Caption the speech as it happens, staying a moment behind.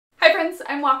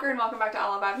I'm Walker and welcome back to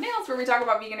All About Nails, where we talk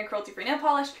about vegan and cruelty-free nail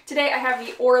polish. Today I have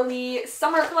the Orly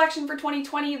Summer collection for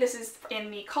 2020. This is in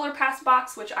the Color Pass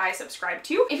box, which I subscribe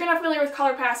to. If you're not familiar with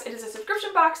Color Pass, it is a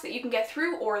subscription box that you can get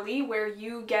through Orly, where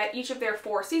you get each of their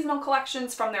 4 seasonal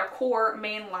collections from their core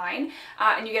main line,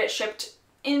 and you get it shipped,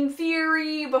 in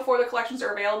theory, before the collections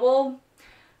are available.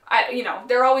 You know,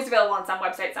 they're always available on some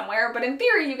website somewhere, but in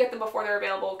theory you get them before they're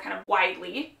available kind of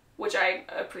widely, which I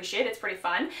appreciate. It's pretty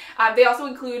fun. They also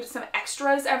include some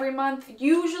extras every month.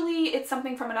 Usually it's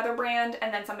something from another brand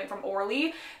and then something from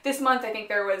Orly. This month I think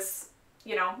there was,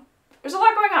 you know, there's a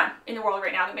lot going on in the world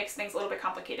right now that makes things a little bit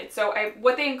complicated. So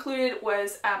what they included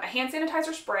was a hand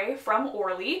sanitizer spray from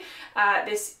Orly.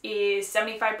 This is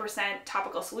 75%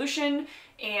 topical solution,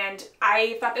 and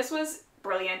I thought this was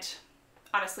brilliant.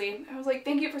 Honestly, I was like,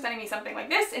 thank you for sending me something like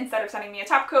this instead of sending me a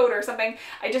top coat or something.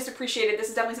 I just appreciate it. This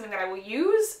is definitely something that I will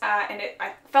use, and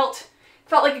I felt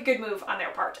like a good move on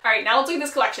their part. All right, now let's look at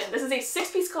this collection. This is a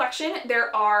 6-piece collection.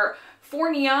 There are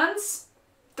 4 neons,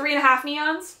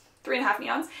 3.5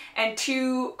 neons, and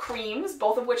 2 creams,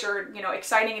 both of which are, you know,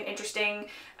 exciting and interesting,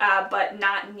 but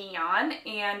not neon.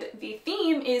 And the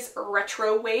theme is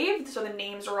Retrowave, so the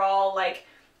names are all like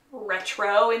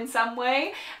retro in some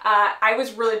way. I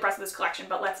was really impressed with this collection,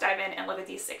 but let's dive in and look at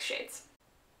these 6 shades.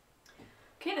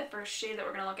 Okay, the first shade that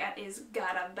we're gonna look at is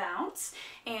Gotta Bounce.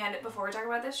 And before we talk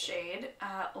about this shade,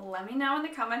 let me know in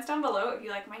the comments down below if you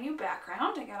like my new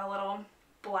background. I got a little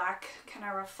black kind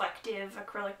of reflective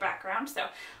acrylic background, so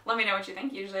let me know what you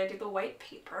think. Usually I do the white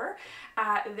paper.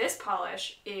 This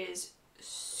polish is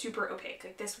super opaque.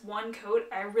 Like, this one coat,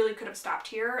 I really could have stopped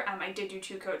here. I did do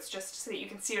 2 coats just so that you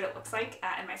can see what it looks like,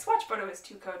 and my swatch photo is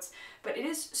 2 coats, but it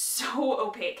is so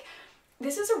opaque.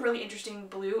 This is a really interesting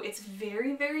blue. It's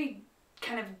very, very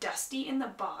kind of dusty in the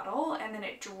bottle, and then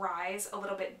it dries a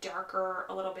little bit darker,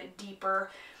 a little bit deeper.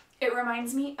 It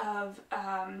reminds me of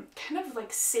kind of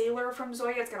like Sailor from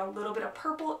Zoya. It's got a little bit of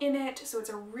purple in it, so it's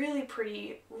a really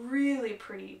pretty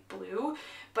blue,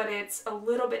 but it's a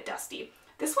little bit dusty.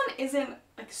 This one isn't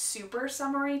like super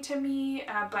summery to me,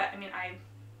 but I mean,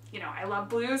 I love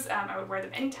blues. I would wear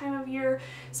them any time of year,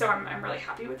 so I'm really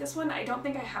happy with this one. I don't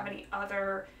think I have any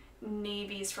other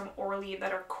navies from Orly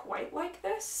that are quite like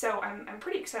this, so I'm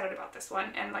pretty excited about this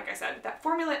one. And like I said, that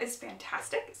formula is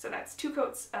fantastic. So that's 2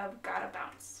 coats of Gotta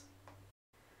Bounce.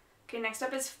 Okay, next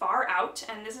up is Far Out,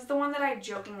 and this is the one that I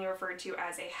jokingly referred to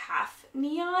as a half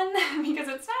neon because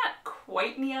it's not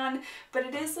quite neon, but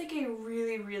it is like a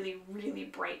really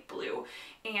bright blue.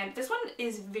 And this one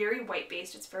is very white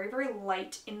based. It's very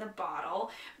light in the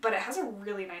bottle, but it has a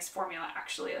really nice formula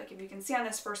actually. Like, if you can see on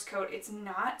this first coat, it's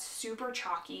not super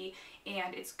chalky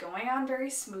and it's going on very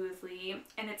smoothly,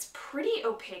 and it's pretty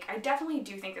opaque. I definitely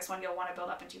do think this one you'll want to build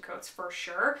up in 2 coats for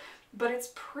sure, but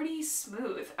it's pretty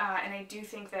smooth, and I do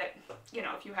think that, you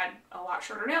know, if you had a lot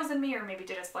shorter nails than me or maybe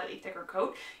did a slightly thicker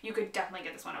coat, you could definitely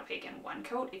get this one opaque in 1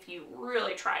 coat if you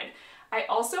really tried. I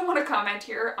also want to comment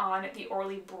here on the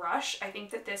Orly brush. I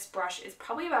think that this brush is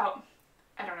probably about,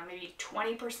 I don't know, maybe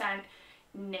 20%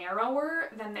 narrower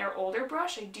than their older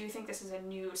brush. I do think this is a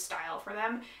new style for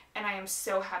them, and I am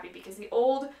so happy because the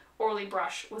old Orly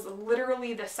brush was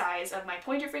literally the size of my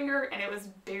pointer finger, and it was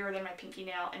bigger than my pinky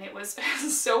nail, and it was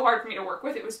so hard for me to work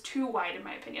with. It was too wide in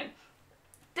my opinion.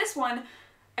 This one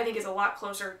I think is a lot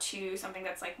closer to something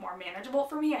that's like more manageable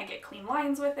for me. I get clean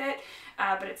lines with it,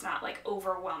 but it's not like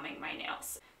overwhelming my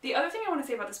nails. The other thing I want to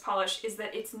say about this polish is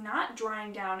that it's not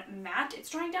drying down matte, it's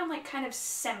drying down like kind of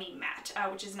semi-matte,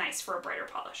 which is nice for a brighter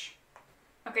polish.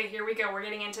 Okay, here we go. We're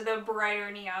getting into the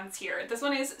brighter neons here. This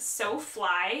one is So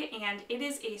Fly, and it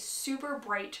is a super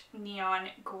bright neon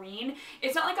green.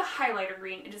 It's not like a highlighter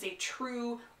green, it is a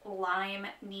true lime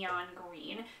neon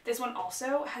green. This one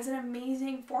also has an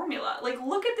amazing formula. Like,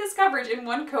 look at this coverage in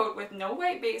 1 coat with no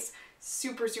white base,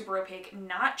 super opaque,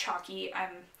 not chalky.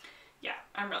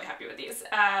 I'm really happy with these.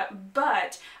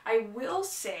 But I will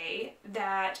say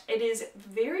that it is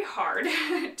very hard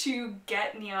to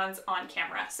get neons on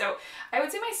camera. So I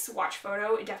would say my swatch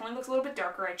photo, it definitely looks a little bit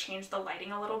darker. I changed the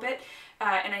lighting a little bit,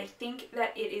 and I think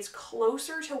that it is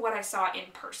closer to what I saw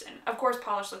in person. Of course,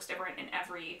 polish looks different in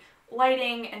every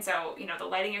lighting, and so, you know, the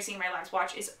lighting you're seeing in my live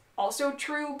swatch is also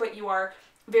true, but you are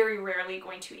very rarely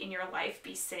going to in your life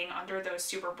be sitting under those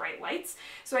super bright lights.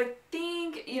 So I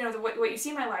think, you know, what you see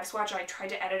in my live swatch, I tried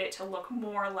to edit it to look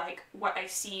more like what I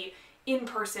see in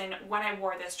person when I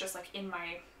wore this just like in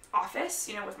my office,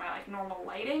 you know, with my like normal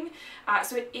lighting.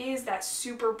 So it is that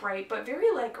super bright but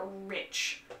very like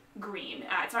rich green.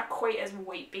 It's not quite as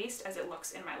white based as it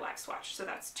looks in my live swatch. So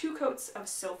that's 2 coats of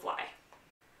So Fly.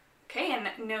 Okay,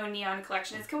 and no neon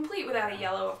collection is complete without a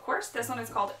yellow, of course. This one is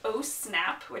called Oh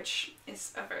Snap, which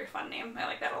is a very fun name. I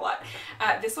like that a lot.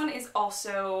 This one is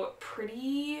also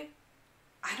pretty,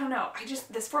 I don't know,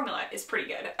 this formula is pretty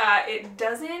good. It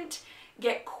doesn't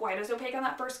get quite as opaque on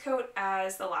that first coat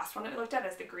as the last one that we looked at,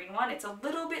 as the green one. It's a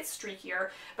little bit streakier,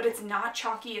 but it's not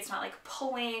chalky. It's not like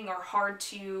pulling or hard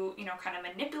to, you know, kind of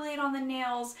manipulate on the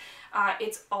nails.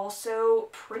 It's also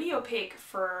pretty opaque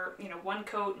for, you know, one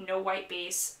coat, no white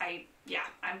base. Yeah,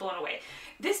 I'm blown away.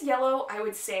 This yellow, I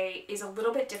would say, is a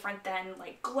little bit different than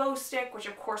like Glow Stick, which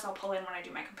of course I'll pull in when I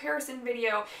do my comparison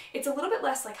video. It's a little bit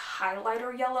less like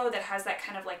highlighter yellow that has that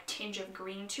kind of like tinge of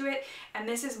green to it. And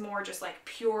this is more just like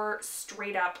pure,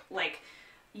 straight up, like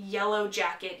yellow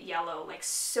jacket yellow, like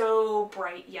so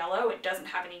bright yellow. It doesn't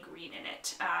have any green in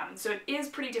it. So it is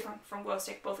pretty different from Glow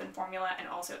Stick, both in formula and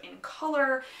also in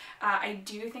color. I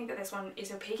do think that this one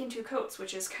is opaque in 2 coats,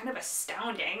 which is kind of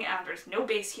astounding. There's no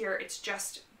base here, it's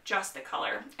just the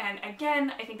color. And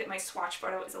again, I think that my swatch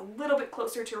photo is a little bit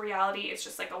closer to reality. It's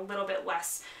just like a little bit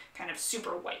less kind of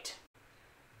super white.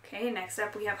 Okay, next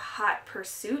up we have Hot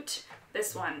Pursuit.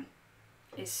 This one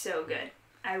is so good.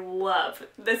 I love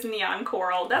this neon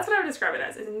coral. That's what I would describe it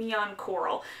as, is neon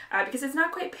coral. Because it's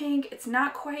not quite pink, it's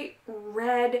not quite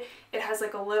red. It has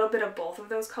like a little bit of both of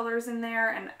those colors in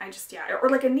there, and yeah, or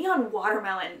like a neon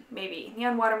watermelon, maybe.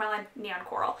 Neon watermelon, neon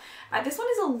coral. This one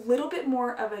is a little bit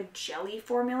more of a jelly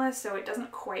formula, so it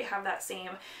doesn't quite have that same,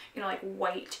 you know, like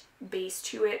white base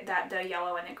to it that the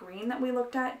yellow and the green that we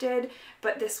looked at did.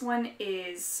 But this one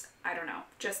is, I don't know,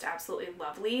 just absolutely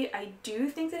lovely. I do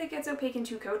think that it gets opaque in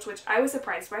 2 coats, which I was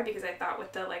surprised by because I thought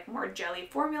with the like more jelly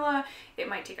formula, it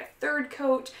might take a 3rd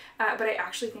coat, but I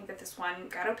actually think that this one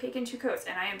got opaque in 2 coats,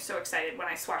 and I am so excited when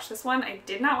I swatched this one. I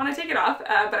did not want to take it off,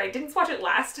 but I didn't swatch it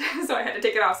last, so I had to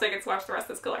take it off so I could swatch the rest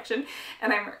of this collection,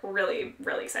 and I'm really,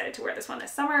 really excited to wear this one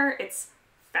this summer. It's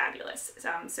fabulous.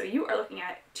 So you are looking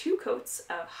at 2 coats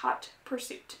of Hot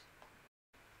Pursuit.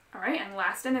 All right, and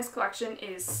last in this collection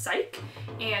is Psych,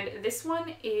 and this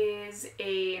one is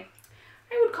I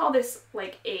would call this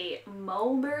like a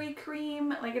mulberry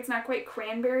cream. Like, it's not quite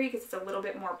cranberry because it's a little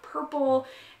bit more purple,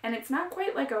 and it's not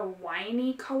quite like a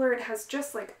winey color. It has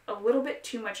just like a little bit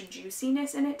too much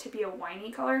juiciness in it to be a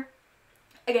winey color.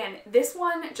 Again, this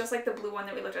one, just like the blue one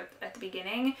that we looked at the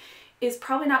beginning, is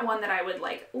probably not one that I would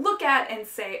like look at and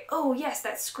say, oh yes,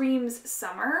 that screams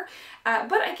summer.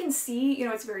 But I can see, you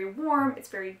know, it's very warm, it's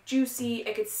very juicy.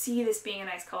 I could see this being a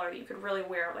nice color that you could really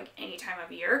wear like any time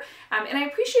of year. And I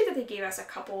appreciate that they gave us a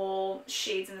couple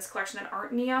shades in this collection that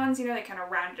aren't neons. You know, they kind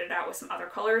of rounded it out with some other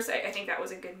colors. I think that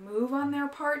was a good move on their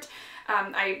part.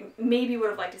 I maybe would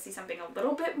have liked to see something a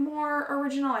little bit more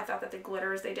original. I thought that the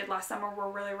glitters they did last summer were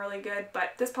really, really good,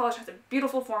 but this polish has a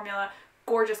beautiful formula,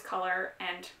 gorgeous color,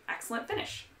 and excellent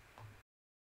finish.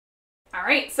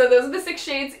 Alright, so those are the 6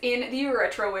 shades in the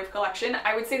Retrowave collection.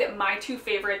 I would say that my 2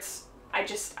 favorites, I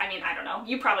mean, I don't know,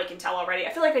 you probably can tell already.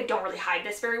 I feel like I don't really hide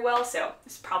this very well, so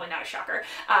it's probably not a shocker.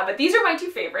 But these are my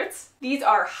 2 favorites. These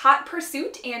are Hot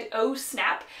Pursuit and Oh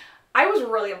Snap. I was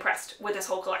really impressed with this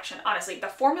whole collection, honestly. The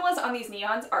formulas on these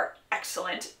neons are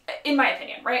excellent, in my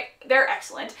opinion, right? They're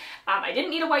excellent. I didn't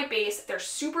need a white base. They're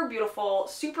super beautiful,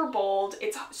 super bold.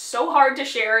 It's so hard to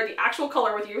share the actual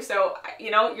color with you, so,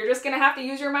 you know, you're just gonna have to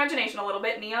use your imagination a little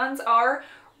bit. Neons are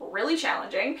really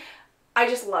challenging. I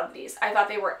just love these. I thought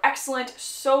they were excellent,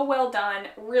 so well done,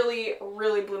 really,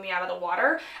 really blew me out of the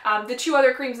water. The 2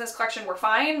 other creams in this collection were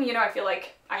fine. You know, I feel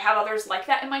like I have others like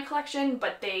that in my collection,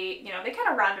 but they, you know, they kind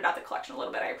of rounded out the collection a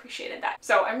little bit. I appreciated that.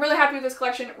 So I'm really happy with this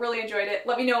collection, really enjoyed it.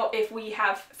 Let me know if we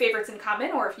have favorites in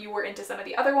common or if you were into some of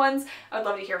the other ones. I'd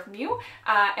love to hear from you.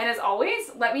 And as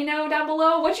always, let me know down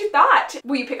below what you thought.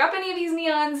 Will you pick up any of these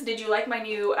neons? Did you like my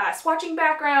new swatching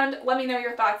background? Let me know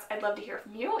your thoughts. I'd love to hear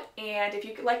from you. And if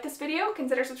you like this video,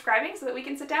 consider subscribing so that we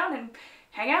can sit down and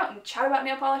hang out and chat about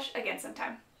nail polish again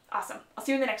sometime. Awesome. I'll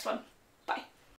see you in the next one. Bye.